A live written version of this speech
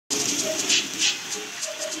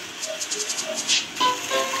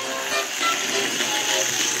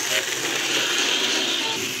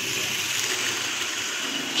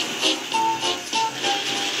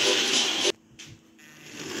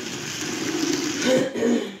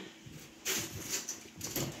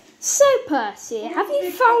Percy, have you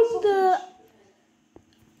found the...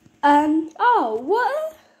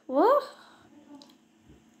 what?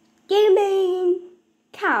 You mean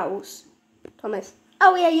cows, Thomas?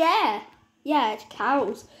 Oh, yeah. Yeah, it's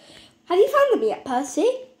cows. Have you found them yet, Percy?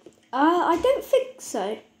 I don't think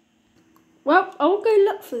so. Well, I'll go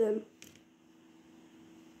look for them.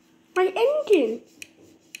 My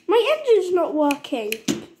engine's not working.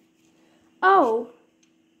 Oh.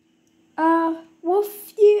 What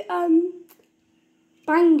if you,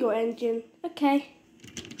 bang your engine? Okay.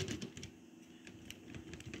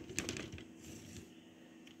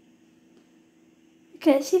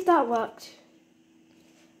 Okay, let's see if that worked.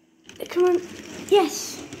 Come on.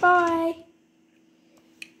 Yes, bye.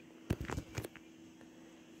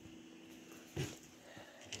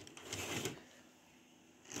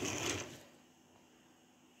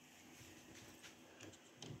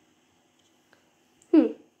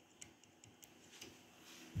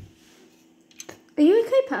 Are you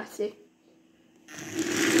okay, Percy?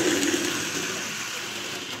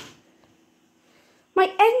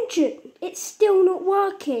 My engine, it's still not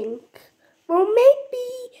working. Well,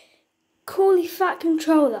 maybe call the Fat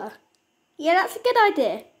Controller. Yeah, that's a good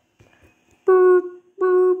idea. Boop,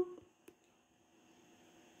 boop.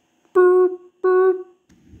 Boop, boop.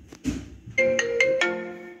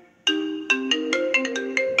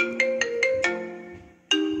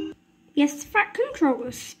 Yes, Fat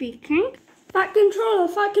Controller speaking. Fat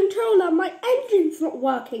Controller, my engine's not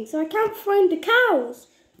working, so I can't find the cows.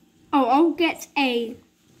 Oh, I'll get a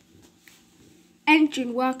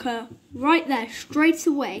engine worker right there, straight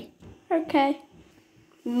away. Okay.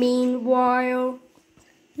 Meanwhile,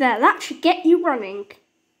 that should get you running.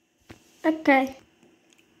 Okay.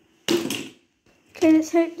 Okay,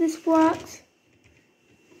 let's hope this works.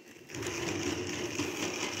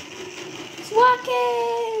 It's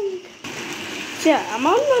working! So, I'm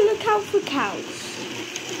on the lookout for cows.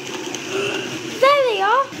 There they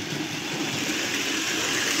are!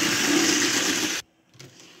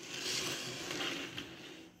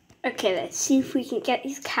 Okay, let's see if we can get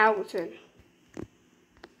these cows in.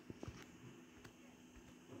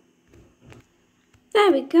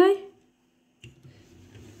 There we go.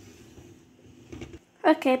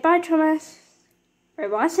 Okay, bye Thomas. Wait,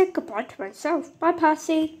 well, I said goodbye to myself. Bye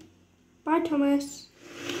Percy. Bye Thomas.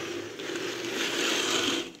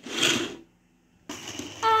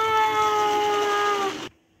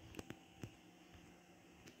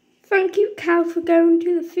 Thank you, cow, for going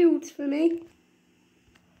to the fields for me.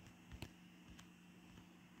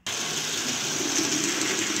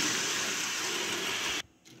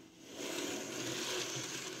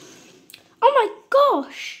 Oh my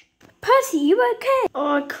gosh! Percy, you okay?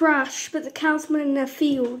 Oh, I crashed, but the cows were in their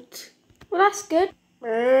field. Well, that's good.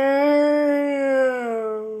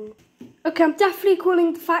 Okay, I'm definitely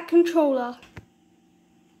calling the Fat Controller.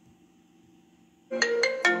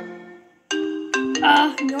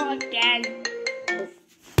 Not again.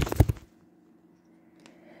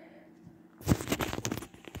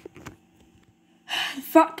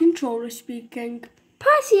 Fat Controller speaking.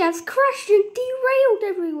 Percy has crashed and derailed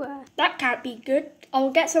everywhere. That can't be good.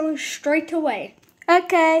 I'll get someone straight away.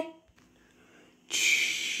 Okay.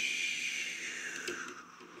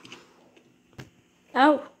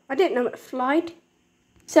 Oh, I didn't know it flied.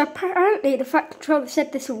 So apparently the Fat Controller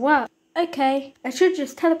said this will work. Okay, I should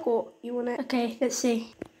just teleport you on it. Okay, let's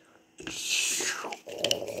see.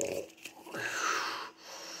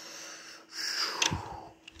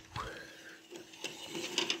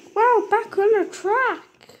 Wow, back on the track.